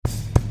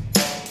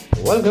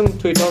Welcome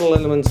to Eternal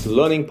Elements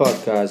Learning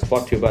Podcast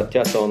brought to you by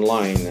Atyasa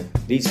Online.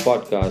 These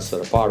podcasts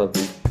are a part of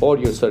the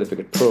audio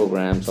certificate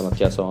programs on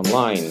Atyasa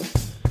Online.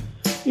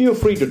 You're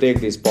free to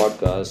take these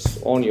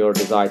podcasts on your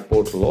desired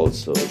portal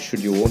also, should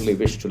you only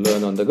wish to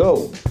learn on the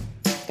go.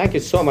 Thank you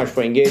so much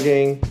for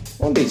engaging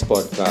on these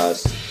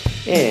podcasts,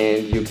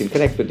 and you can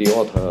connect with the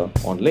author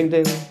on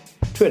LinkedIn,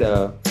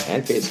 Twitter,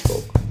 and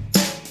Facebook.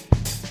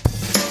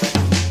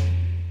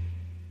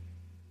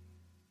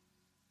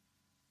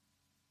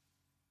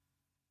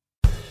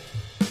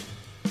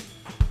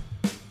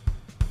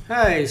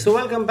 Hi, so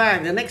welcome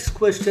back. The next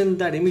question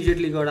that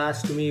immediately got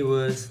asked to me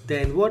was,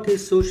 then what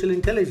is social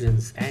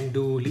intelligence, and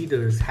do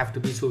leaders have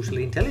to be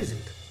socially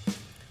intelligent?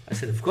 I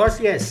said, of course,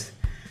 yes.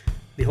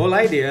 The whole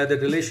idea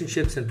that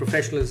relationships and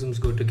professionalism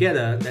go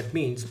together, that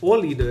means all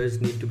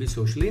leaders need to be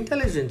socially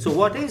intelligent. So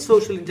what is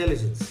social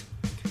intelligence?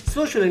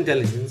 Social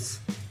intelligence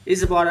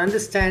is about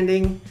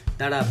understanding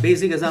that our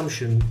basic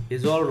assumption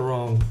is all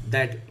wrong,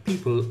 that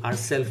people are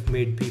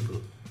self-made people.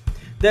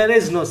 There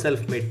is no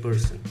self-made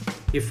person.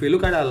 If we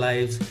look at our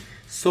lives,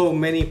 so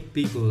many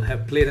people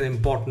have played an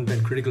important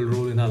and critical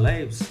role in our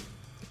lives.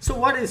 So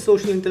what is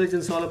social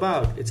intelligence all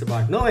about? It's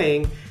about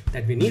knowing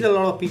that we need a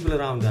lot of people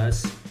around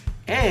us,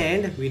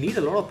 and we need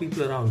a lot of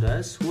people around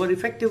us who are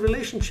effective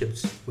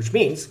relationships, which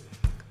means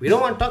we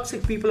don't want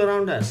toxic people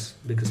around us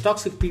because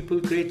toxic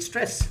people create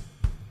stress.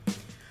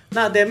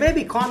 Now, there may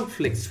be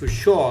conflicts for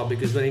sure,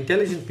 because when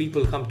intelligent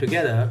people come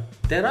together,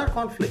 there are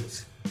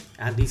conflicts.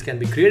 And these can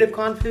be creative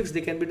conflicts,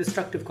 they can be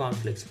destructive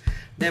conflicts.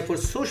 Therefore,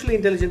 socially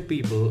intelligent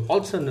people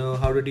also know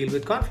how to deal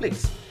with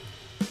conflicts.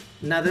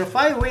 Now, there are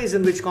 5 ways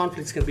in which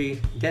conflicts can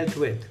be dealt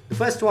with. The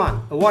first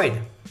one, avoid.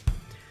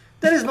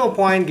 There is no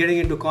point getting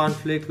into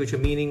conflict which are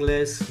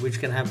meaningless,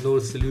 which can have no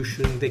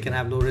solution, they can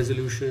have no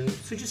resolution.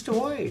 So just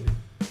avoid.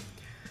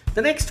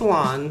 The next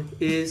one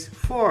is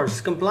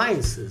force.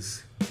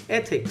 Compliances,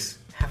 ethics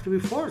have to be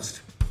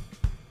forced.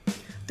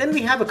 Then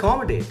we have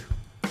accommodate.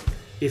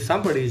 If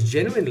somebody is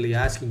genuinely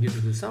asking you to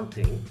do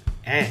something,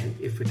 and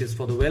if it is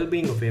for the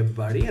well-being of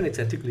everybody and it's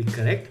ethically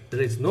correct,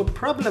 there is no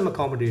problem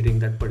accommodating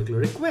that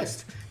particular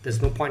request.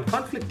 There's no point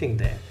conflicting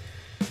there.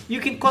 You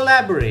can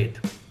collaborate.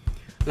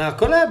 Now,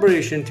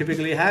 collaboration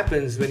typically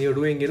happens when you're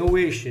doing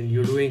innovation,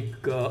 you're doing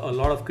a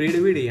lot of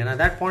creativity, and at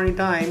that point in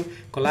time,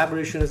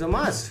 collaboration is a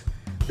must,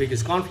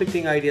 because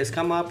conflicting ideas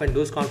come up and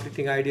those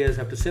conflicting ideas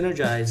have to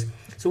synergize.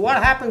 So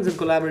what happens in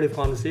collaborative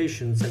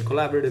conversations and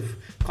collaborative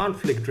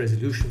conflict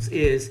resolutions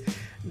is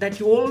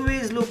that you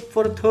always look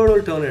for a third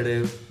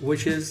alternative,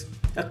 which is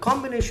a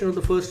combination of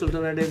the first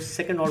alternative,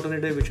 second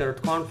alternative, which are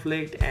at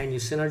conflict, and you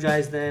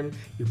synergize them,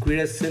 you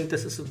create a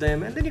synthesis of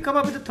them, and then you come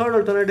up with a third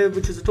alternative,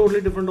 which is a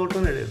totally different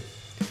alternative.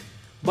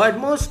 But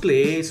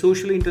mostly,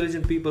 socially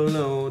intelligent people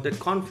know that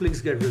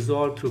conflicts get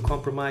resolved through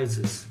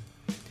compromises.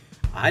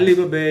 I live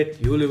a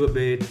bit, you live a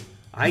bit,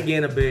 I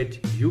gain a bit,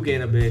 you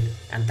gain a bit,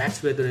 and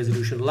that's where the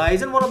resolution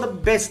lies. And one of the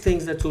best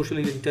things that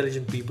socially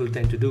intelligent people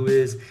tend to do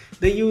is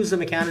they use a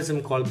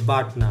mechanism called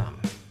BATNA,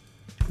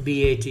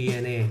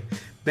 B-A-T-N-A,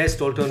 best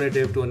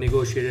alternative to a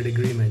negotiated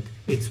agreement.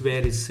 It's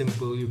very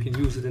simple. You can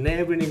use it in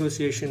every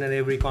negotiation and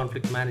every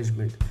conflict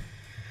management.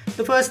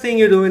 The first thing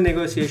you do in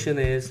negotiation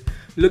is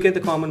look at the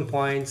common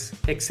points,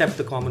 accept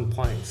the common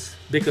points.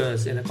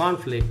 Because in a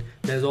conflict,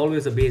 there's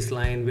always a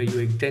baseline where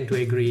you tend to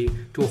agree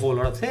to a whole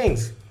lot of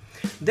things.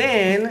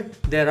 Then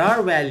there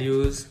are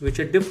values which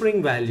are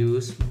differing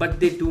values, but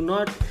they do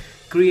not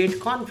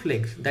create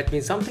conflict. That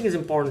means something is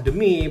important to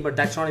me, but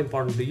that's not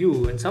important to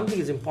you, and something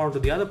is important to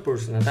the other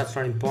person, and that's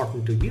not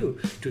important to you,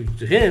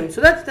 to him. So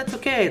that's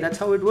okay. That's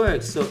how it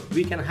works. So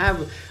we can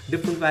have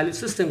different value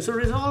systems. So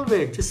resolve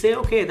it. Just say,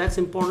 okay, that's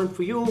important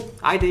for you.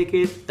 I take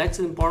it. That's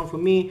important for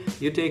me.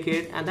 You take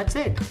it, and that's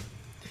it.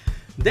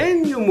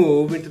 Then you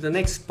move into the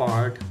next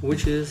part,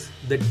 which is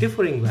the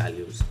differing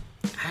values.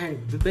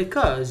 And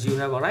because you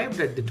have arrived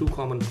at the 2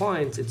 common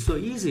points, it's so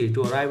easy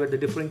to arrive at the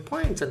differing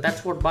points. And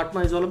that's what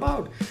BATNA is all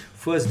about.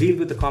 First, deal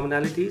with the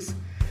commonalities.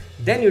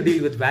 Then you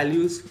deal with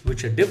values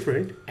which are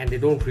different and they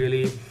don't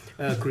really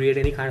create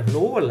any kind of an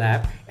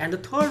overlap. And the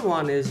third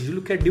one is you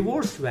look at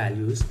divorced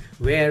values,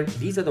 where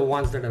these are the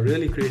ones that are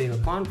really creating a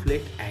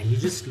conflict, and you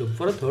just look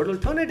for a third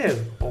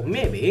alternative. Or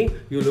maybe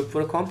you look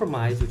for a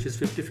compromise, which is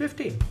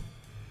 50-50.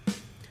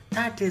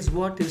 That is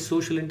what is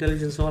social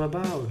intelligence all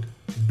about.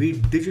 Be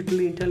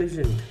digitally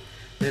intelligent.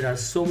 There are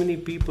so many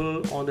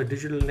people on the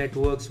digital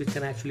networks which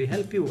can actually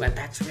help you, and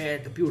that's where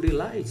the beauty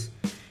lies.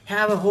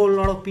 Have a whole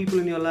lot of people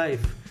in your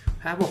life.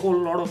 Have a whole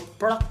lot of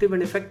productive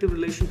and effective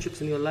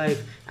relationships in your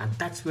life, and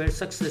that's where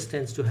success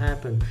tends to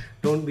happen.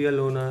 Don't be a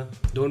loner,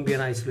 don't be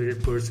an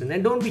isolated person,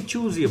 and don't be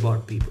choosy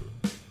about people.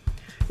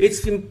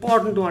 It's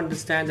important to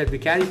understand that we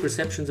carry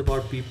perceptions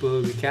about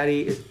people, we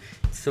carry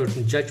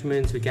certain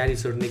judgments, we carry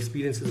certain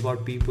experiences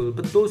about people,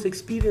 but those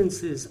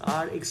experiences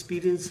are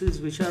experiences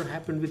which are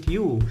happened with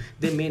you.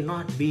 They may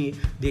not be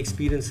the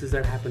experiences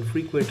that happen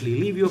frequently.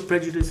 Leave your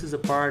prejudices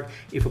apart.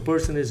 If a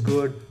person is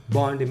good,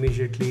 bond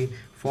immediately,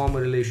 form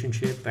a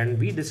relationship. And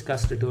we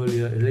discussed it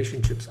earlier,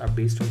 relationships are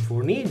based on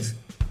four needs: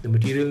 the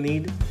material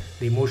need,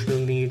 the emotional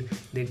need,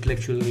 the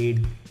intellectual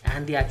need,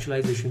 and the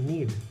actualization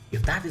need.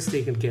 If that is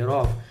taken care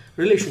of,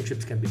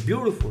 relationships can be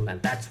beautiful,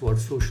 and that's what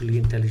socially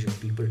intelligent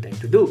people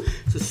tend to do.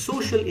 So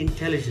social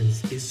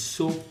intelligence is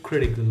so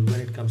critical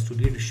when it comes to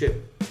leadership,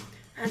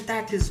 and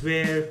that is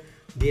where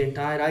the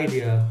entire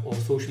idea of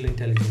social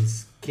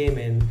intelligence came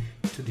in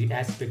to the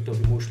aspect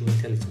of emotional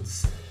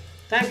intelligence.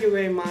 Thank you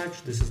very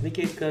much. This is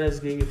Niket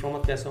Karasgi from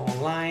Atyasa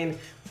Online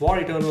for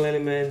Eternal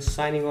Elements,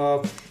 signing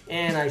off,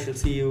 and I shall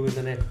see you in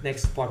the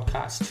next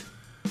podcast.